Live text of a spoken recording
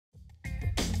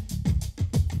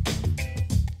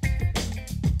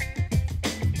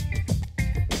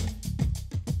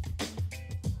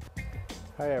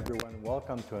Hi everyone,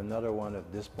 welcome to another one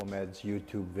of Dispomed's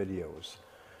YouTube videos.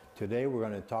 Today we're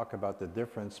going to talk about the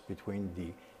difference between the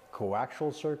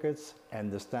coaxial circuits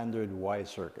and the standard Y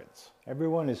circuits.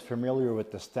 Everyone is familiar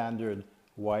with the standard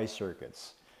Y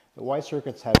circuits. The Y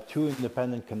circuits have two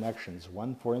independent connections,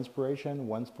 one for inspiration,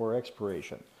 one for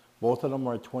expiration. Both of them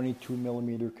are 22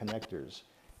 millimeter connectors.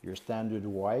 Your standard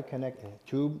Y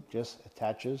tube just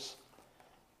attaches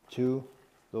to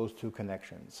those two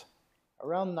connections.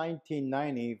 Around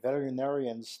 1990,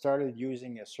 veterinarians started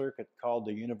using a circuit called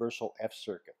the Universal F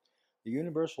circuit. The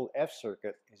Universal F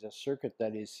circuit is a circuit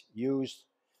that is used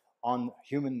on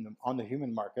the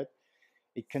human market.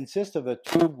 It consists of a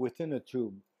tube within a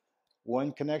tube.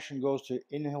 One connection goes to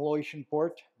inhalation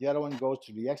port, the other one goes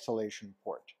to the exhalation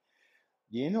port.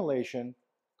 The inhalation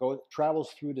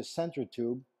travels through the center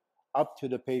tube up to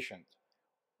the patient.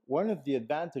 One of the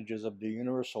advantages of the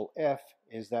Universal F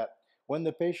is that when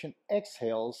the patient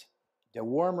exhales, the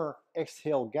warmer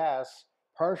exhaled gas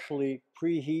partially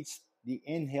preheats the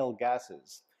inhaled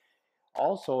gases.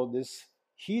 Also, this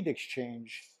heat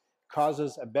exchange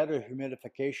causes a better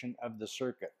humidification of the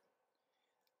circuit.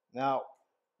 Now,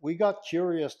 we got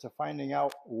curious to finding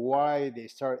out why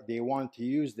they wanted to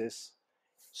use this,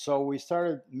 so we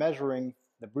started measuring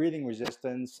the breathing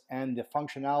resistance and the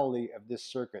functionality of this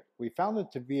circuit. We found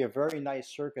it to be a very nice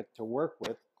circuit to work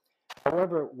with.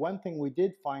 However, one thing we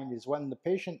did find is when the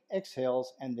patient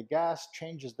exhales and the gas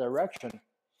changes direction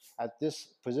at this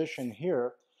position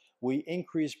here, we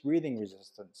increase breathing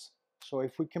resistance. So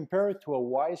if we compare it to a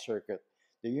Y circuit,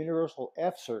 the Universal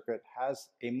F circuit has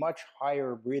a much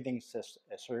higher breathing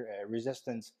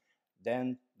resistance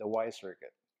than the Y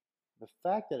circuit. The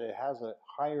fact that it has a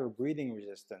higher breathing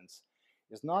resistance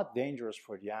is not dangerous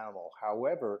for the animal.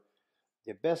 However,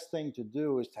 the best thing to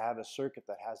do is to have a circuit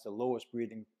that has the lowest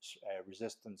breathing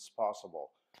resistance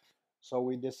possible. So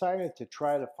we decided to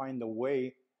try to find a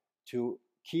way to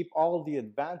keep all the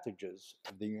advantages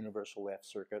of the Universal F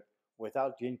circuit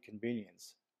without the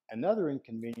inconvenience. Another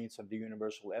inconvenience of the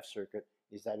Universal F circuit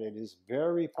is that it is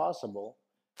very possible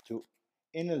to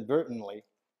inadvertently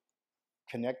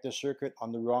connect the circuit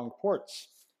on the wrong ports.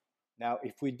 Now,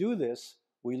 if we do this,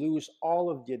 we lose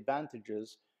all of the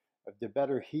advantages of the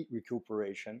better heat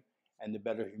recuperation and the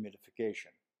better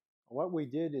humidification. What we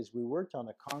did is we worked on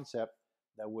a concept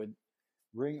that would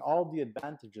bring all the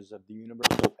advantages of the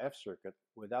Universal F circuit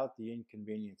without the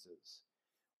inconveniences.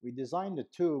 We designed a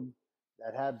tube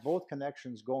that had both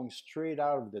connections going straight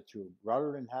out of the tube.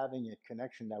 Rather than having a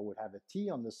connection that would have a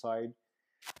T on the side,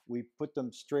 we put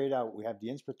them straight out. We have the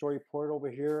inspiratory port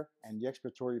over here and the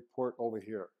expiratory port over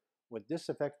here. What this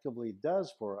effectively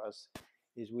does for us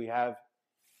is we have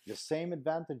the same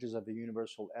advantages of the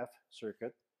Universal F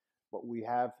circuit, but we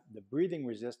have the breathing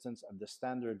resistance of the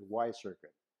standard Y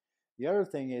circuit. The other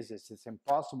thing is it's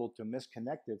impossible to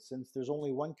misconnect it since there's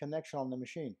only one connection on the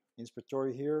machine.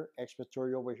 Inspiratory here,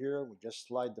 expiratory over here, we just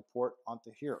slide the port onto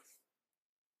here.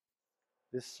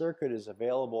 This circuit is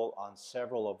available on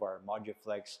several of our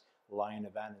Moduflex line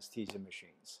of anesthesia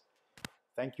machines.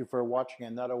 Thank you for watching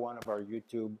another one of our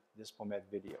YouTube Dispomed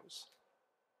videos.